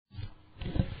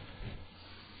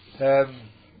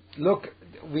Look,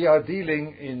 we are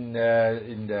dealing in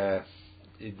the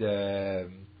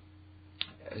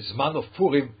Zman of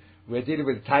Purim. We're dealing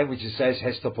with a time which it says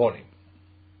Hestaponim.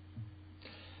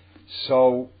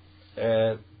 So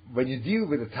when you deal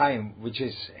with a time which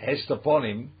is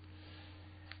Hestaponim,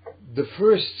 the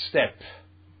first step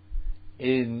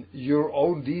in your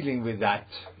own dealing with that,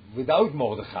 without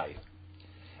Mordechai,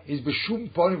 is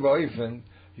b'shum ponim v'oifen.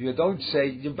 You don't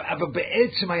say, but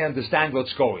be'etzem I understand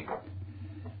what's going.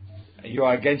 You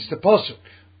are against the Pasuk.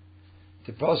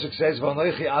 The Pasuk says,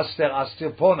 V'anoichi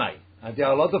aster ponai. And there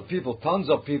are a lot of people, tons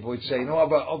of people, which say, no,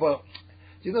 but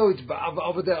it's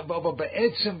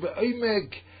be'etzem,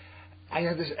 be'oimek. I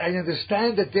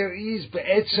understand that there is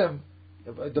be'etzem.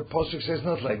 The Pasuk says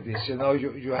not like this.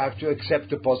 You have to accept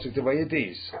the Pasuk the way it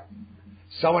is.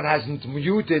 Someone hasn't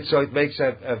muted, so it makes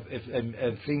a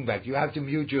thing back. You have to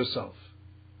mute yourself.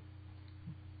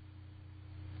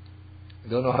 I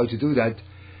don't know how to do that.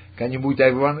 Can you mute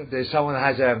everyone? Someone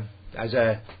has a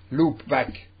loop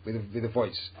back with a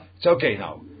voice. It's okay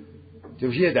now. Do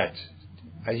you hear that?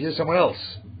 I hear someone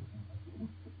else.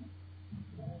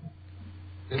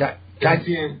 Can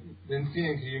you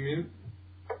mute?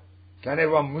 Can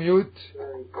everyone mute?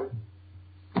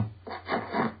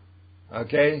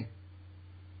 Okay.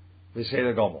 We say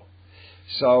the Gomo.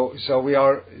 So we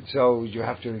are. So you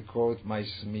have to record my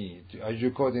SMI. Are you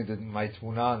recording my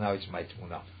Tmuna? Now it's my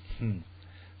Tmuna.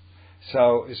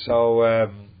 So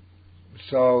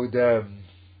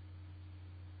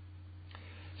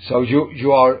you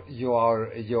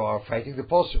are fighting the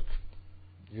Pasuk.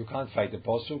 You can't fight the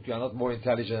Pasuk. You are not more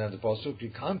intelligent than the Pasuk. You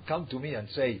can't come to me and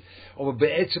say, "Oh,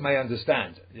 be'etzem I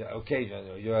understand." Yeah, okay,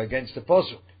 you're against the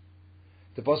Pasuk.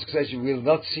 The Pasuk says you will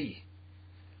not see.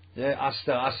 Yeah,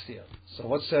 astir. So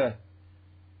what's the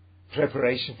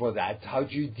preparation for that? How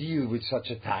do you deal with such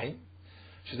a time?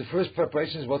 So the first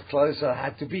preparation is what Klal Yisrael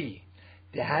had to be.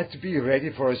 They had to be ready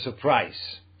for a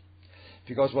surprise,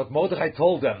 because what Mordechai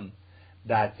told them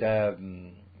that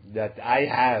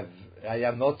I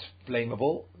am not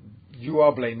blamable, you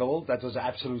are blamable. That was an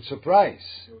absolute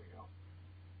surprise.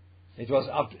 It was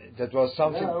that was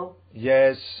something. Hello?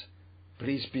 Yes,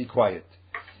 please be quiet.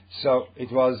 So it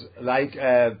was like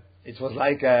a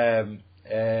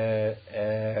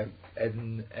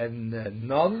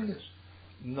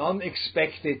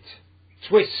non-expected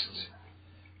twist.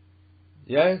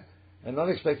 Yeah, a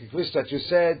non-expected twist that he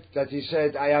said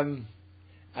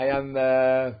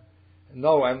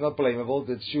no, I'm not blamable.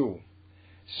 That's you.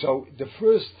 So the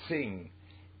first thing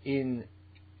in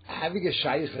having a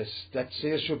shaykhus, that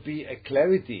there should be a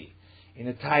clarity in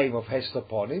a time of Hester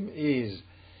Ponim, is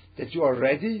that you are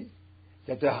ready,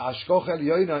 that the Hashkoch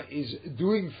Elyoina is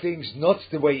doing things not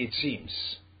the way it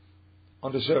seems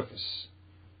on the surface,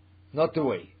 not the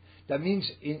way. That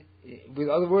means, with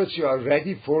other words, you are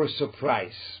ready for a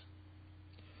surprise.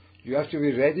 You have to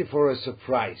be ready for a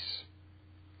surprise.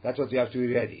 That's what you have to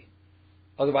be ready.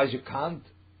 Otherwise, you can't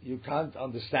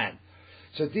understand.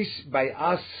 So this, by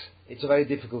us, it's a very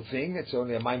difficult thing. It's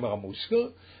only a Maimar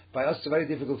Muskel. By us, it's a very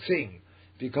difficult thing,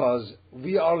 because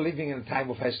we are living in a time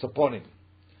of Hester Ponim.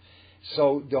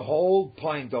 So the whole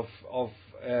point of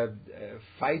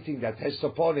fighting that Hester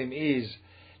Ponim is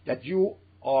that you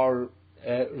are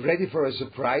ready for a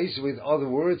surprise. With other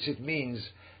words, it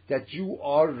means that you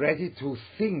are ready to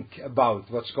think about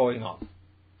what's going on.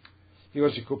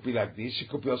 Because it could be like this, it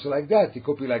could be also like that. It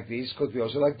could be like this, could be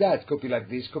also like that. It could be like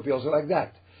this, could be also like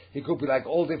that. It could be like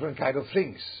all different kind of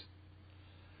things.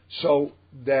 So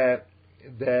the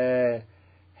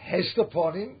Hester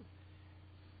Ponim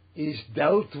is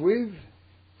dealt with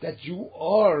that you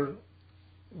are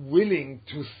willing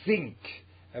to think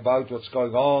about what's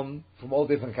going on from all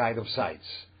different kind of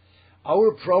sides.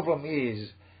 Our problem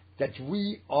is that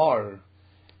we are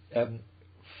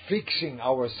fixing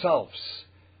ourselves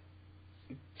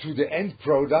to the end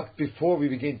product before we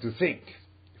begin to think.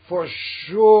 For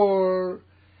sure,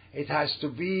 it has to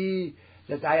be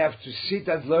that I have to sit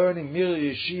and learn in Mir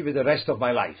Yeshiva the rest of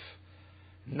my life.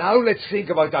 Now let's think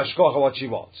about Hashkocha, what she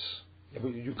wants.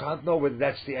 You can't know whether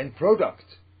that's the end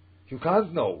product. You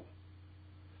can't know.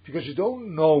 Because you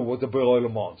don't know what the Borei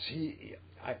Olam wants.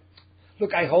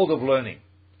 I hold of learning.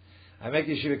 I make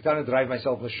Yeshiva Ketana drive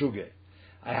myself Meshuggah.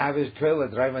 I have a Kril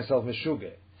that drive myself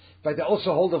Meshuggah. But I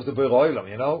also hold of the Borei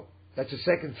Olam, That's the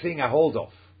second thing I hold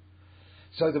of.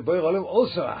 So the Borei Olam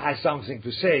also has something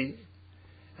to say,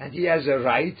 and he has a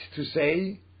right to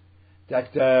say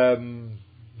that,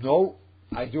 no,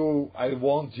 I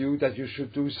want you that you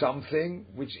should do something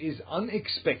which is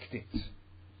unexpected.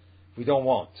 We don't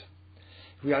want.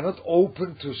 We are not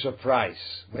open to surprise.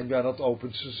 When we are not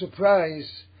open to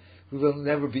surprise, we will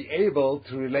never be able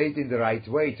to relate in the right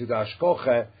way to the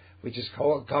Hashkoche, which is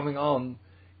coming on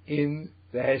in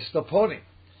the Hester Ponim.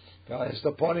 The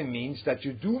Hester Ponim means that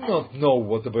you do not know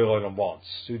what the Borei Olam wants.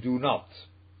 You do not.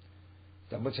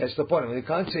 That much Hester Ponim. You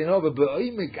can't say, no, but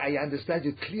Be'oimik, I understand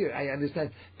it clear. I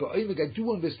understand. Be'oimik, I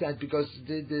do understand, because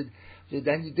then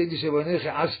you say,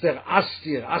 Astir,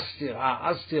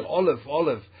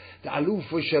 Olive. The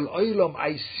Aluf Shel Olam,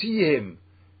 I see him.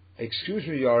 Excuse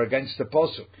me, you are against the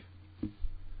Pasuk.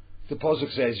 The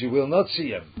Pasuk says you will not see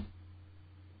him.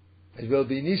 It will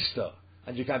be Nista,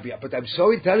 and you can't be. But I'm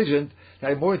so intelligent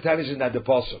that I'm more intelligent than the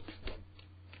Pasuk.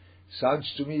 Sounds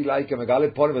to me like a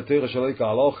Megale Ponim Torah Shaloika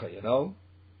Alocha, you know,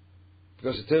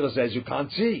 because the Torah says you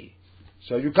can't see,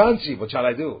 so you can't see. What shall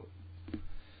I do?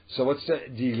 So what's the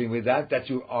dealing with that? That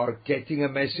you are getting a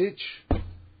message.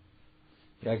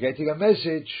 You are getting a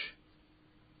message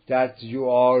that you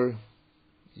are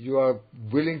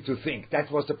willing to think. That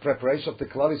was the preparation of the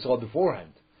Klal Yisrael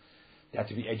beforehand. They had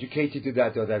to be educated to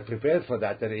that, or they're prepared for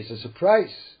that. That is a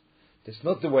surprise. That's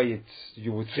not the way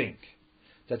you would think.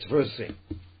 That's the first thing.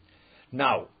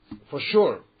 Now, for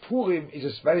sure, Purim is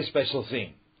a very special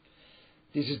thing.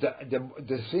 This is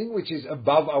the thing which is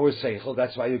above our seichel.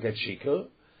 That's why you get shikr.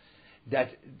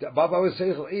 That above our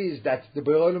seichel is that the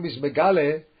Borei Olam is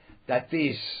megale, that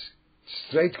this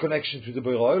straight connection to the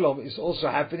Borei Olam is also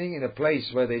happening in a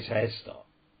place where there is Hester.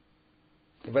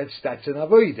 That's an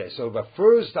avodah. So the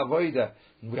first avodah,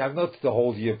 we have not the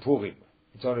whole year Purim.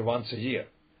 It's only once a year.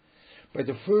 But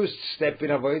the first step in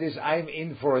avodah is I'm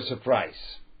in for a surprise.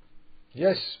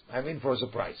 Yes, I'm in for a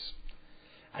surprise.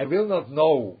 I will not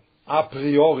know a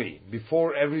priori,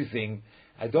 before everything.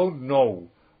 I don't know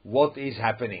what is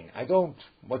happening.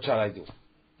 What shall I do?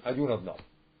 I do not know.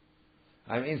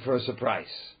 I'm in for a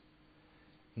surprise.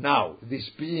 Now, this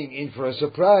being in for a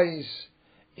surprise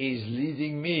is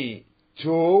leading me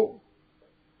to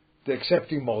the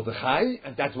accepting Mordechai,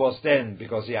 and that was then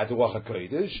because he had the Ruach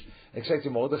HaKodesh,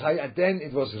 accepting Mordechai, and then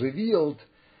it was revealed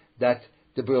that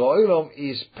the Borei Olam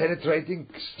is penetrating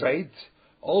straight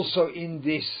also in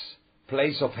this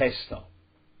place of Hester.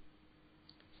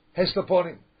 Hester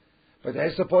Ponim. But the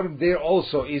Hester Ponim there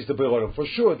also is the Borei Olam. For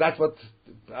sure, that's what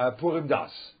Purim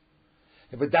does.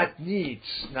 But that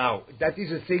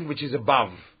is a thing which is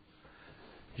above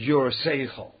your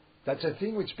seichel. That's a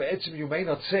thing which be'etzim you may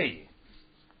not say.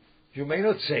 You may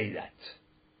not say that.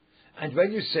 And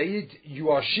when you say it, you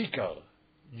are shikar.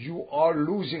 You are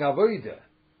losing avodah.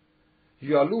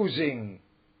 You are losing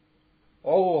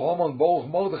Haman Boch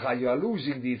Mordechai. You are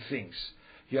losing these things.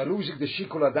 You are losing the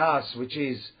shikul adas, which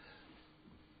is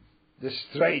the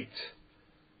straight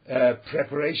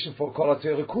preparation for Kol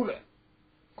HaTorah Kula.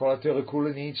 Kol HaTorah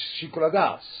Kula needs shikul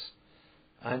adas.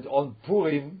 And on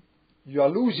Purim, you are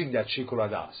losing that shikul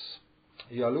adas.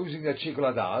 You are losing that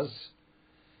shikul adas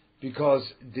because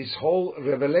this whole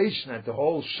revelation and the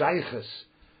whole shaykhs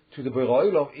to the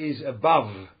Borei Olam is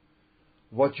above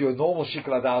what your normal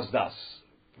shikul adas does.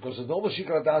 Because the normal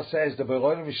shikul adas says the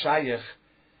Borei Olam is shaykh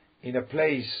in a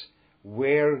place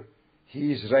where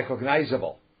he is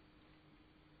recognizable.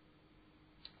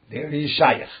 There he is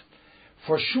shaykh.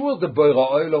 For sure the Borei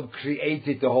Olam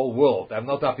created the whole world. I'm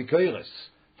not apikoros.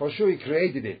 For sure he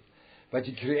created it. But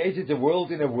he created the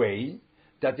world in a way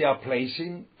that there are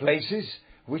places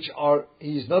which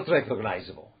he is not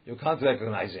recognizable. You can't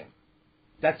recognize him.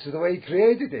 That's the way he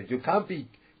created it. You can't be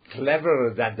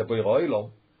cleverer than the Borei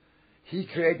Olam. He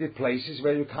created places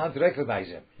where you can't recognize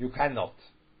him. You cannot.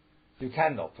 You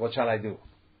cannot. What shall I do?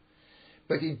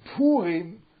 But in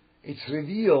Purim, it's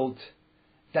revealed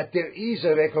that there is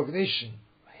a recognition,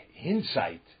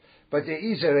 insight, but there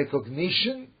is a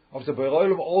recognition of the Borei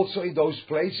Olam also in those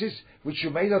places which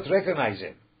you may not recognize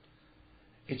him.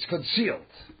 It's concealed.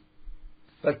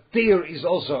 But there is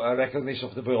also a recognition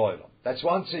of the Borei Olam. That's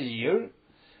once a year,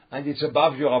 and it's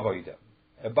above your avodah,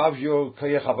 above your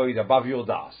koyach avodah, above your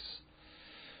das.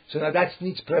 So now that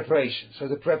needs preparation. So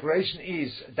the preparation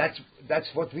is, that's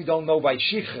what we don't know by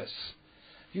shichas.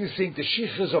 You think the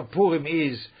shichas of Purim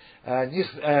is ha'odam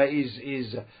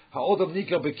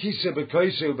nikar bekise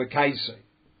bekoise ubekaise.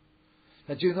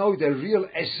 That you know the real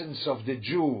essence of the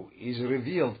Jew is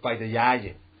revealed by the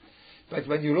Yayin. But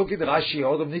when you look at Rashi,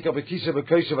 ha'odam nikar bekise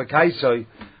bekoise ubekaise,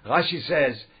 Rashi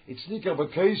says it's nikar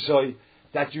bekoise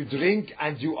that you drink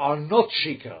and you are not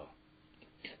shikar.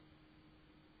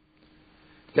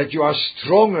 That you are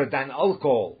stronger than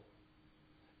alcohol.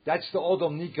 That's the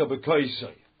Odom Nikar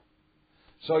Bekoisei.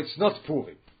 So it's not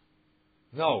Purim.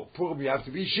 No, Purim you have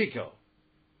to be shikar.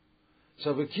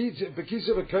 So Bekisa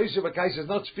Bekoisei is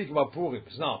not speaking about Purim.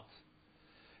 It's not.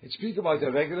 It's speaking about a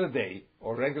regular day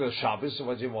or regular Shabbos or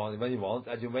what you want, when you want,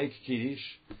 and you make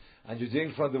Kiddush and you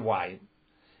drink from the wine,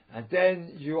 and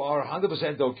then you are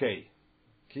 100% okay.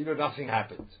 Nothing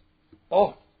happened.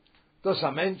 Oh, das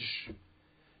a Mensch.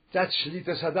 That's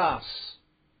Shlitas Hadas.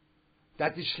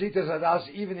 That is Shlitas Hadas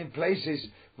even in places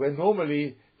where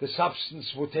normally the substance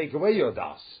would take away your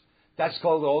das. That's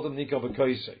called the Odom Nikar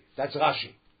B'Koisei. That's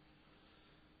Rashi.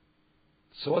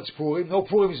 So what's Purim? No,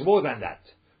 Purim is more than that.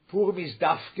 Purim is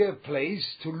Dafke, a place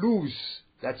to lose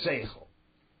that Seichel.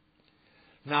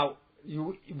 Now,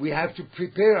 we have to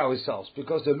prepare ourselves,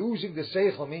 because the losing the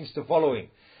Seichel means the following.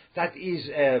 That is,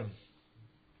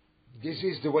 this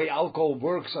is the way alcohol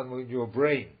works on your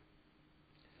brain.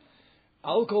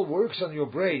 Alcohol works on your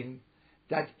brain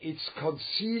that it's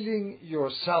concealing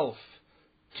yourself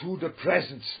to the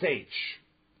present stage.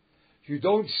 You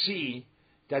don't see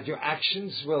that your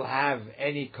actions will have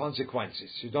any consequences.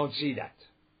 You don't see that.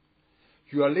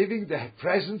 You are living the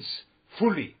presence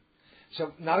fully.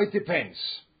 So now it depends.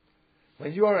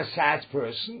 When you are a sad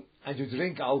person and you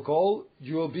drink alcohol,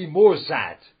 you will be more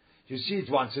sad. You see it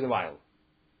once in a while.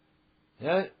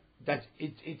 Yeah? That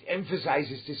it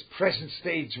emphasizes this present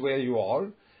stage where you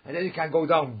are, and then you can go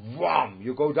down, wham!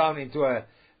 You go down into a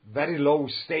very low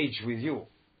stage with you.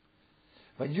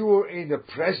 When you are in the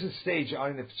present stage or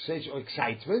in the stage of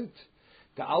excitement,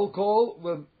 the alcohol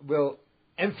will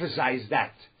emphasize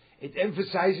that. It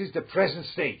emphasizes the present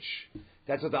stage.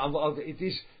 That's what it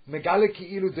is.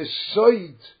 Megaleki ilu, the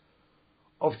side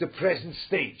of the present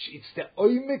stage. It's the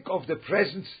oimik of the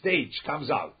present stage comes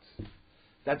out.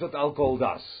 That's what alcohol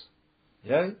does.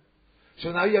 Yeah?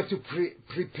 So now you have to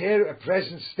prepare a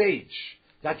present stage.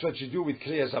 That's what you do with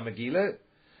Kriyas HaMegillah,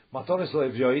 Matonis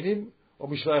Levyoinim, or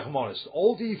Mishloach Monos.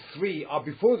 All these three are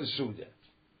before the Suda.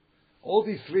 All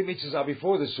these three mitzvahs are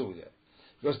before the Suda.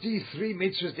 Because these three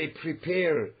mitzvahs, they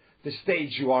prepare the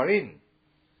stage you are in.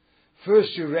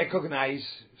 First, you recognize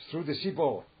through the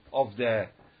sipor of the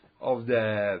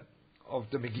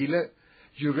Megillah,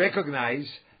 you recognize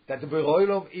that the Borei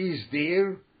Olam is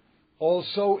there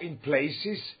also in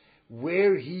places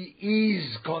where he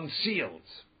is concealed.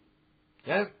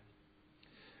 Yeah?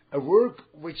 A work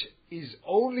which is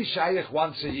only shaykh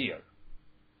once a year.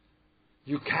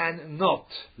 You cannot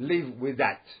live with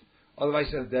that.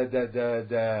 Otherwise,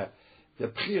 the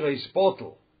Bchira is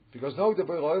bottle. Because no, the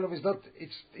Borei Olam is not,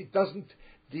 it doesn't,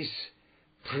 this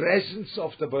presence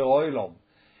of the Borei Olam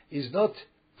is not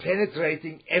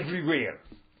penetrating everywhere.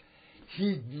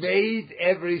 He made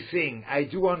everything. I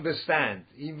do understand.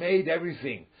 He made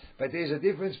everything. But there's a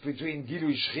difference between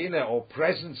Gilui Shechina or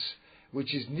presence,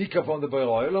 which is Nikah from the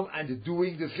Borei Olam, and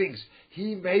doing the things.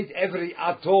 He made every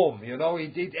atom, he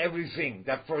did everything,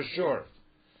 that for sure.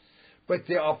 But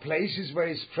there are places where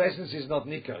his presence is not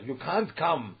Nikah. You can't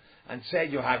come and say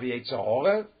you have Yetzer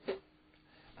Hara,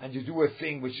 and you do a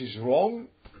thing which is wrong,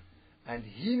 and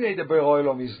he made the Borei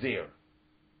Olam is there.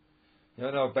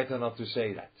 Better not to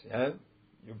say that. Yeah?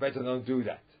 You better not do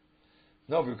that.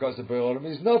 No, because the Borei Olam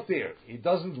is not there. He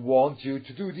doesn't want you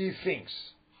to do these things.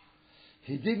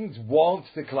 He didn't want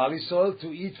the Klal Yisrael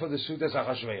to eat for the Sudas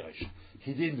Achashverosh.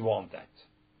 He didn't want that.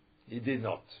 He did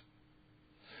not.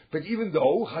 But even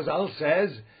though Chazal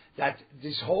says that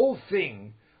this whole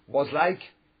thing was like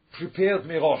prepared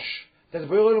mirosh, that the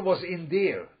Borei Olam was in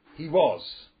there. He was.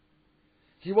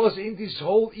 He was in this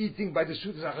whole eating by the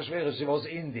Sudas Achashverosh. He was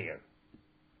in there.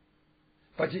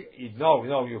 But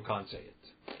no, you can't say it.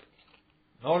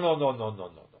 No.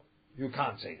 You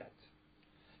can't say that.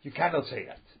 You cannot say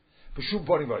that. B'shum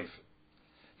ponim v'ofen.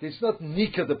 It's not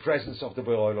nikah the presence of the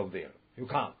Borei Olam there. You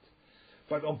can't.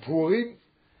 But on Purim,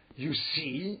 you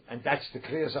see, and that's the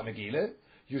Kriyas HaMegillah,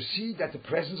 you see that the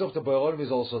presence of the Borei Olam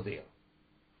is also there.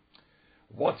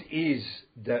 What is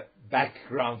the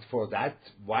background for that?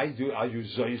 Why are you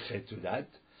zoichet to that?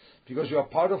 Because you are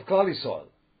part of Klal Yisrael.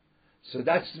 So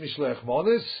that's the Mishloach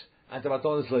Monos and the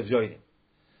Matonis Levyoinim.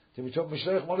 The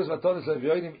Mishloach Monos and Matonis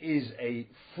Levyoinim is a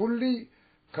fully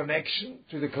connection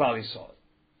to the Klal Yisrael.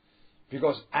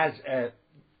 Because as a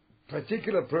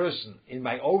particular person in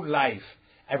my own life,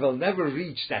 I will never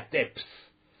reach that depth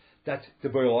that the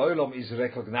Borei Olam is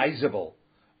recognizable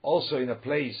also in a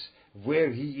place where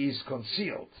he is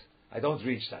concealed. I don't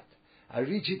reach that. I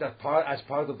reach it as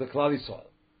part of the Klal Yisrael.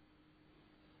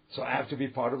 So I have to be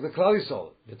part of the Klal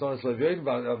Yisrael.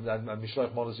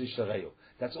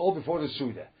 That's all before the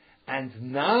Suda.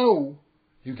 And now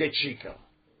you get Shikar.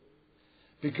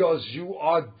 Because you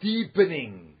are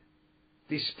deepening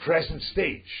this present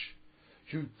stage.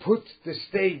 You put the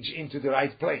stage into the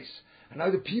right place. And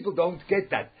now the people don't get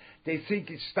that. They think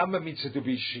it's Tama Mitzvah to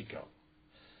be Shikar.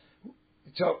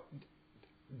 So,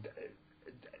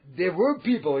 there were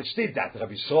people which did that.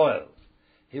 Rabbi Soel,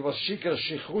 he was Shikar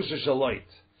Shichrus Shaloit.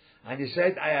 And he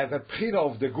said, I have a pchina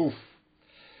of the guf.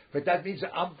 But that means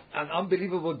an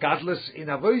unbelievable godless in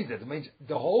avoid. That means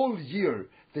the whole year,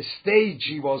 the stage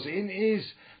he was in is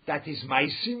that his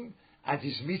maisim and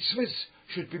his mitzvahs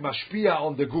should be mashpia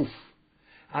on the guf.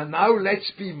 And now let's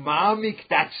be mamik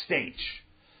that stage.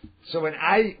 So when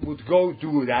I would go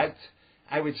do that,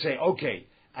 I would say, okay,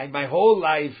 and my whole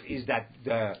life is that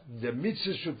the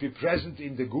mitzvah should be present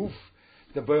in the guf.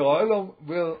 The Borei Olam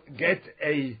will get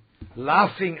a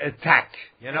laughing attack,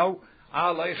 you know.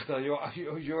 Ah, Leichter,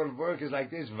 your work is like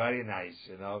this, very nice,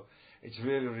 you know. It's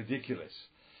really ridiculous.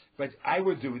 But I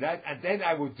would do that, and then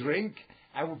I would drink,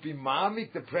 I would be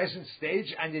mamik the present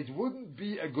stage, and it wouldn't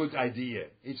be a good idea.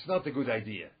 It's not a good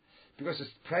idea. Because the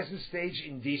present stage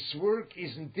in this work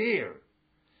isn't there.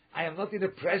 I am not in a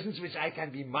presence which I can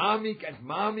be mamik and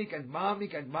mamik and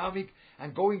mamik and mamik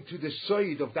and going to the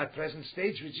side of that present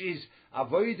stage which is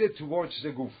avoided towards the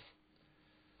guf.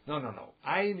 No.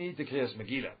 I need the Kriyas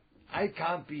Megillah. I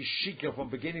can't be shikar from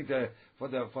beginning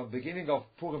of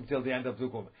Purim till the end of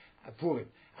Purim.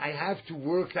 I have to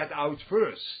work that out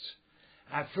first.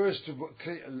 I have first to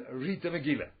read the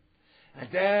Megillah. And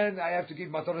then I have to give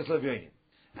Matanos Levyonim.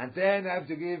 And then I have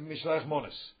to give Mishloach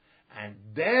Monos. And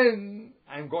then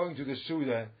I'm going to the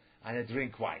Suda and I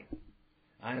drink wine.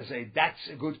 And I say, that's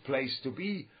a good place to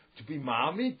be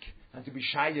ma'amik, and to be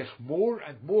shayach more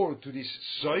and more to this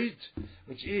side,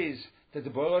 which is that the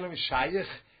Borei Olam is shayach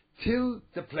till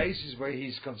the places where he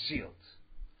is concealed.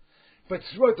 But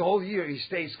throughout the whole year he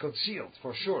stays concealed,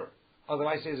 for sure.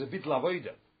 Otherwise there's a bitl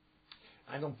avodah.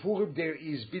 And on Purim there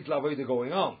is bitl avodah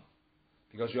going on,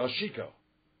 because you are shikar.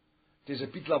 There's a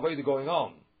bitl avodah going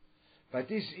on. But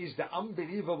this is the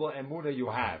unbelievable emunah you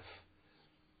have.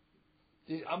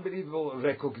 This unbelievable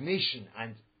recognition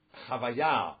and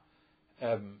chavaya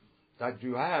that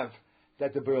you have,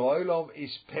 that the Borei Olam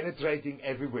is penetrating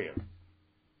everywhere.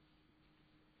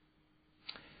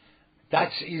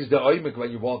 That is the oimek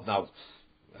when you want now.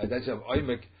 That's an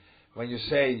oimek when you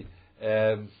say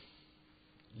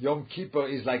Yom Kippur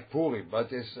is like Purim, but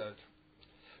it's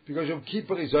because Yom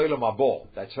Kippur is Olam Haba.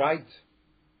 That's right.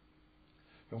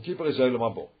 Yom Kippur is Olam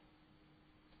Haba.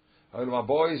 Olam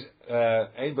Haba is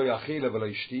ein bo yachile v'lo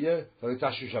yishtiye v'lo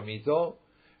yitashu shamito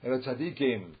elo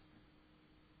tzadikim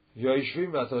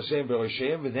yoishvim v'atrosem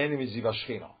b'roshem v'nenim miziv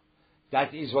hashchina.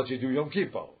 That is what you do Yom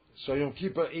Kippur. So Yom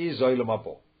Kippur is Olam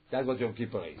Haba. That's what Yom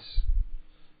Kippur is.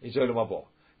 It's Olam Haba.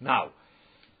 Now,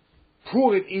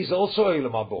 Purim is also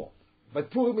Olam Haba. But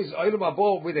Purim is Olam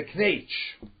Haba with a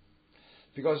knetch.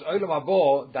 Because Olam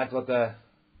Haba, that's what the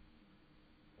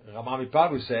Ramami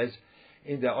Paru says,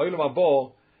 in the Olam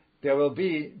Haba, there will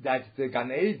be that the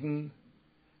Gan Eden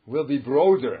will be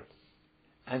broader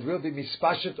and will be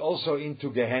mispashet also into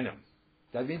Gehenna.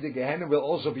 That means the Gehenna will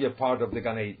also be a part of the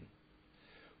Gan Eden.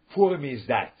 Purim is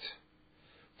that.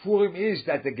 Purim is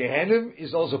that the Gehenna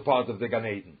is also part of the Gan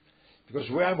Eden. Because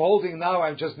where I'm holding now,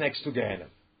 I'm just next to Gehenna.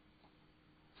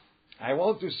 I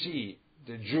want to see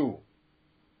the Jew,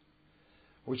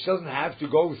 which doesn't have to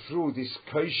go through this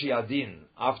Koshi Adin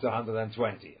after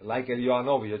 120, like Eliyahu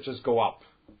Hanavi, you just go up.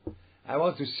 I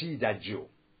want to see that Jew.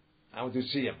 I want to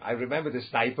see him. I remember the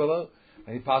Steipeler,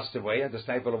 when he passed away, and the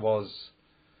Steipeler was,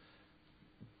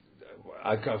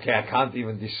 I can't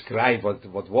even describe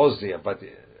what was there, but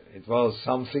it was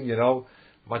something,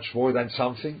 much more than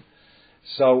something.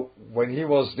 So when he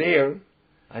was there,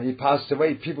 and he passed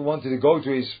away, people wanted to go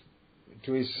to his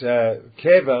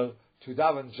kever, to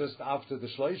daven just after the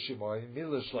Shloshim or in the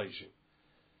middle of Shloshim.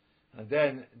 And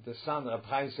then the son, Reb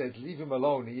Chaim, said, leave him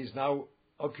alone. He is now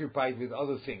occupied with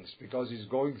other things because he's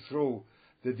going through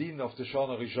the din of the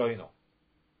Shana Rishono.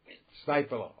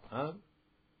 Steipeler. Huh?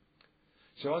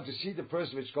 So I want to see the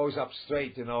person which goes up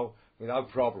straight, without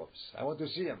problems. I want to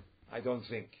see him. I don't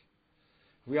think.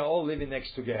 We are all living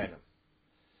next to Gehenna.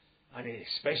 And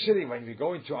especially when we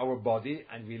go into our body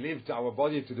and we live to our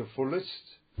body to the fullest,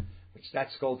 which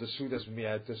that's called the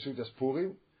Sudas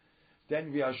Purim,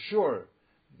 then we are sure,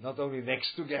 not only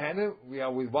next to Gehenna, we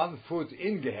are with one foot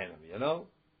in Gehenna,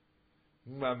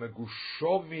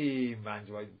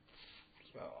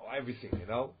 everything,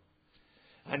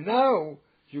 And now,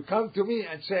 you come to me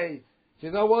and say,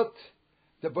 you know what?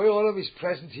 The Borei Olam is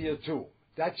present here too.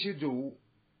 That you do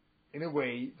in a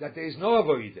way that there is no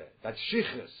avodah. That's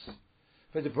shichus.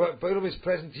 But the Borei Olam is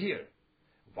present here.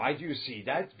 Why do you see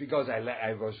that? Because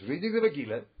I was reading the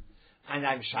Megillah, and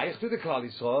I'm shaykh to the Klal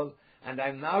Yisrael, and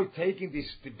I'm now taking this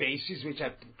basis which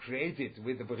I created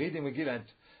with the reading Megillah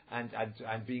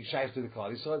and being shaykh to the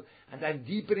Klal Yisrael, and I'm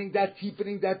deepening that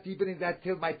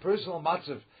till my personal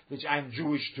matzav, which I'm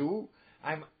Jewish too.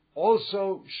 I'm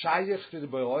also shaykh to the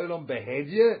Borei Olam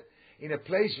behedya in a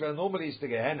place where normally is the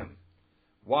Gehenim.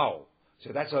 Wow.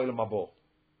 So that's Olam Haba.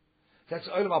 That's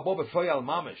Olam Haba b'foyal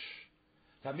mamish.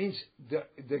 That means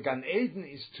the Gan Eden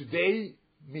is today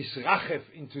misrachef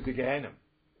into the Gehenim.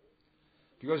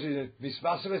 Because it's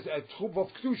misvaser a troop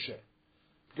of Kedusha.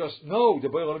 Because no, the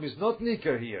Borei Olam is not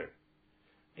Niker here.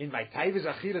 In my Taivis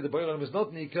Achila, the Borei Olam is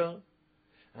not Niker.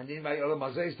 And in my Olam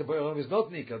Hazeh, the Borei Olam is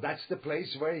not Niker. That's the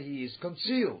place where he is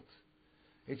concealed.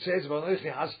 It says,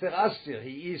 Vanoichi Haster Astir,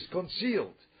 he is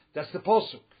concealed. That's the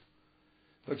Posuk.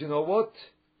 But you know what?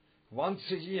 Once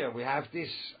a year we have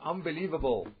this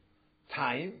unbelievable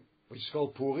time, which is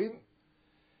called Purim,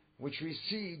 which we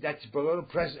see that Borei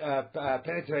Olam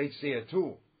penetrates there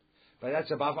too. But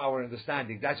that's above our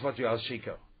understanding. That's what you are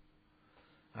Shikar.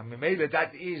 And Memele,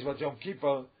 that is what Yom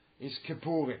Kippur is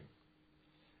Kippurim.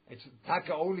 It's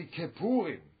Taka only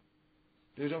Kippurim.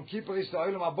 The Yom Kippur is the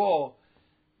Olam Haba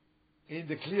in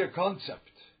the clear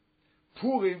concept.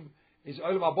 Purim is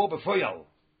Olam Haba b'foyal.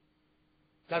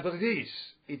 That's what it is.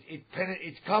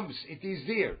 It comes. It is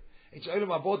there. It's Olam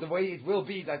Haba the way it will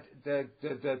be. That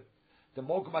the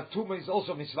Mokum Atuma is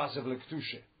also Mitzvasev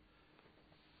Lektushe.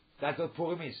 That's what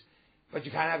Purim is. But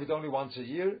you can have it only once a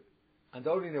year, and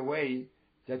only in a way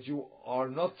that you are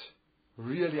not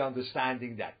really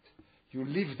understanding that. You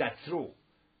live that through,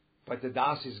 but the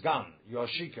das is gone. You are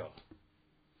shikar.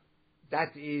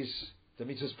 That is the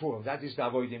mitzvah's Purim. That is the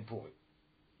avoid in Purim.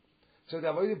 So the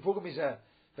avoid in Purim is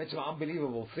that's an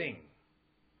unbelievable thing.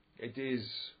 It is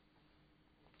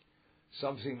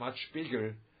something much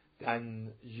bigger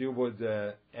than you would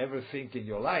ever think in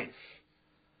your life.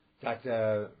 That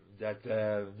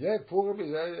Purim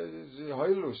is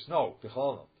Hoilus. No,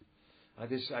 Bechal not. And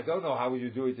this, I don't know how you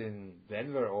do it in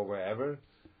Denver or wherever,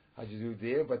 how you do it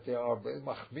there, but there are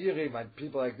Machmirim and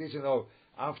people like this,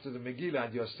 after the Megillah,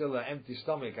 and you're still an empty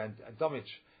stomach and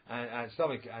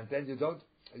stomach, and then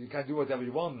you can do whatever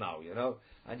you want now,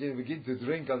 and you begin to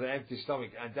drink on the empty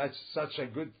stomach, and that's such a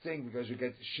good thing because you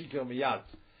get shikar miyad.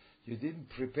 You didn't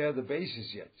prepare the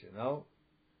basis yet,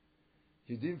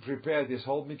 You didn't prepare this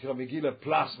whole Mikra Megillah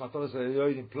plus, Matonis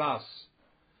Yodim plus,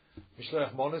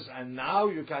 Mishloach Monos, and now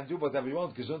you can do whatever you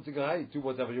want, do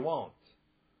whatever you want.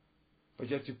 But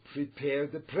you have to prepare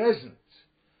the present.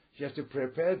 You have to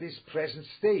prepare this present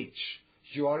stage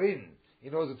you are in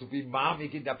order to be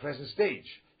mamik in that present stage.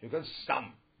 You can't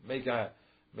make a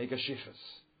shichas.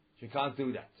 You can't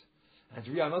do that. And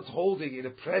we are not holding in a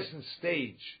present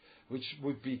stage, which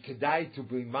would be kedai to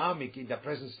be mamik in the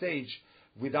present stage,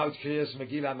 without Kriyas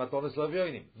Megillah and Matonis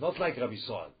Lavyonim. Not like Rabbi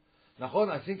Saul. Nachon,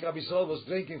 I think Rabbi Saul was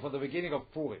drinking from the beginning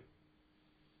of Purim.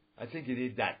 I think he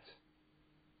did that.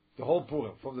 The whole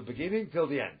Purim, from the beginning till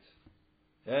the end.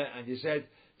 And he said,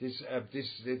 there's a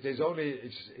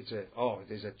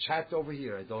chat over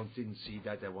here. I didn't see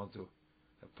that. I want to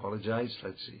apologize.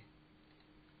 Let's see.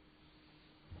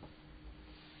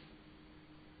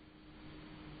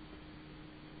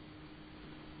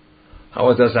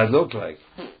 How does that look like?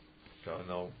 Don't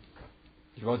know.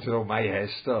 You want to know my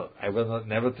Hester? I will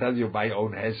never tell you my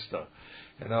own Hester.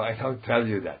 I don't tell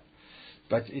you that.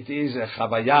 But it is a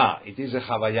chavaya. It is a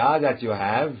chavaya that you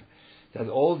have, that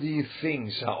all these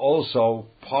things are also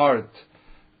part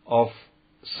of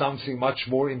something much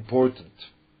more important,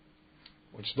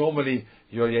 which normally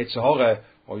your Yetzer Hara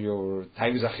or your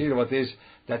Taivis Achira, what is,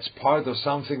 that's part of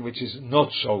something which is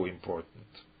not so important.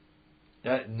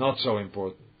 Not so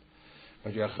important.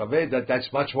 But you are chaveh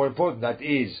that's much more important. That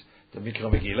is the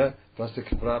Mikra Megillah plus the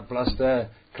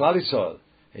Klal Yisrael.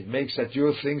 It makes that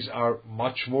your things are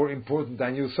much more important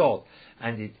than you thought,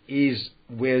 and it is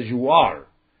where you are.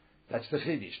 That's the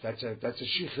Chiddush. That's a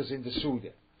shichas in the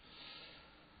Suda.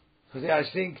 So I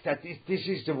think that this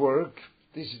is the work.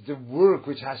 This is the work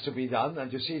which has to be done,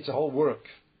 and you see, it's a whole work.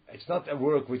 It's not a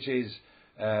work which is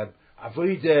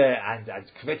avoide and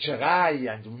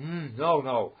kvetcherai and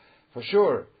no. For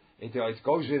sure, it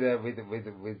goes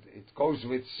it goes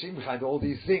with simcha and all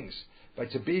these things. But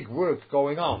it's a big work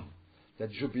going on.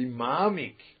 That should be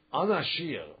mamik on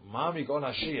Ashir,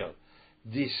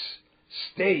 this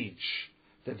stage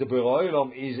that the Borei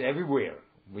Olam is everywhere,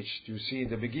 which you see in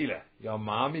the Megillah. You are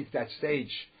mamik that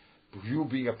stage, you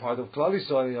being a part of Klal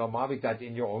Yisrael, you are mamik that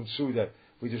in your own Suda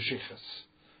with the shichas.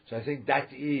 So I think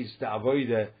that is the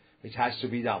avodah which has to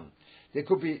be done.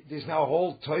 There's now a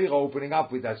whole Torah opening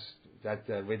up with that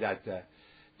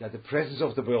the presence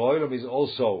of the Borei Olam is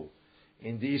also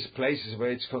in these places where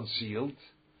it's concealed,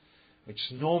 which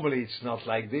normally it's not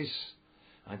like this,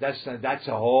 and that's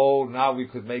a whole. Now we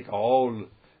could make a whole,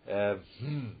 a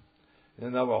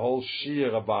whole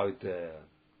shir about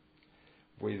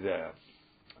with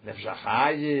Nefesh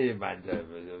HaChaim and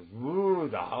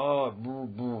the heart,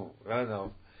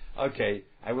 Okay,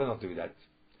 I will not do that.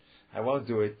 I won't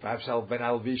do it. Perhaps when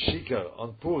I'll be shikar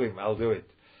on Purim, I'll do it,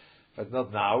 but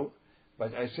not now.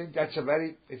 But I think that's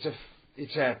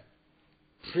it's a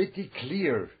pretty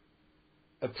clear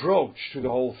approach to the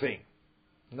whole thing.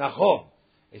 Nachon,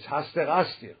 it's haster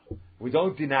astir. We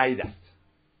don't deny that.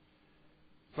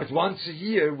 But once a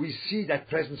year, we see that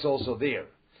presence also there.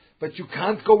 But you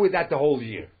can't go with that the whole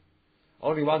year.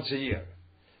 Only once a year.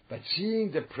 But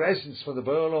seeing the presence from the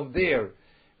Borei Olam there,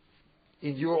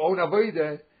 in your own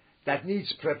avodah, that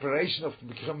needs preparation of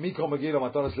Mikro Megillah,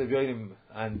 Matanos Levionim,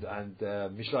 and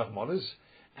Mishlach Monos,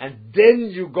 and then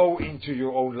you go into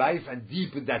your own life and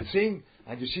deepen that thing,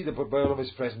 and you see the Borei Olam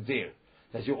is present there.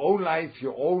 That your own life,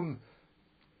 your own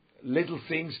little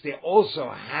things, they also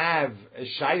have a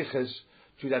shaykhs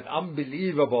to that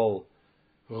unbelievable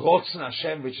Rotzen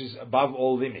Hashem, which is above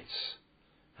all limits.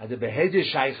 And the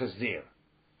Behedye shaykhs there.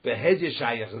 Behedye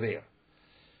shaykhs there.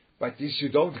 But this you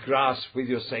don't grasp with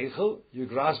your seichel, you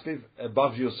grasp it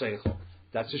above your seichel.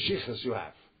 That's the shichas you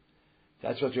have.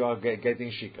 That's what you are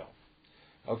getting shikar.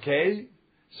 Okay?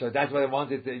 So that's what I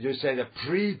wanted. You said a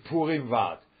pre-Purim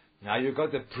Vad. Now you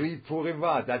got the pre-Purim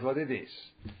Vad. That's what it is.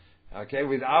 Okay?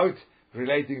 Without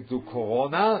relating to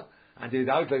Corona and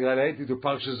without relating to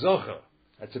Parshas Zocher.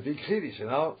 That's a big chiddush, you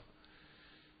know?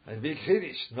 A big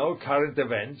chiddush. No current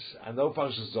events and no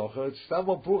Parshas Zocher. It's Stam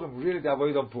on Purim. Really, the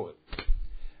avoid on Purim.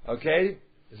 Okay?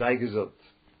 Sei gesund.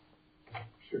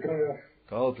 Shukran.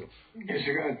 Kol tov.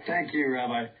 Thank you,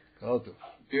 Rabbi. Kol tov.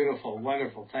 Beautiful,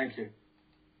 wonderful. Thank you.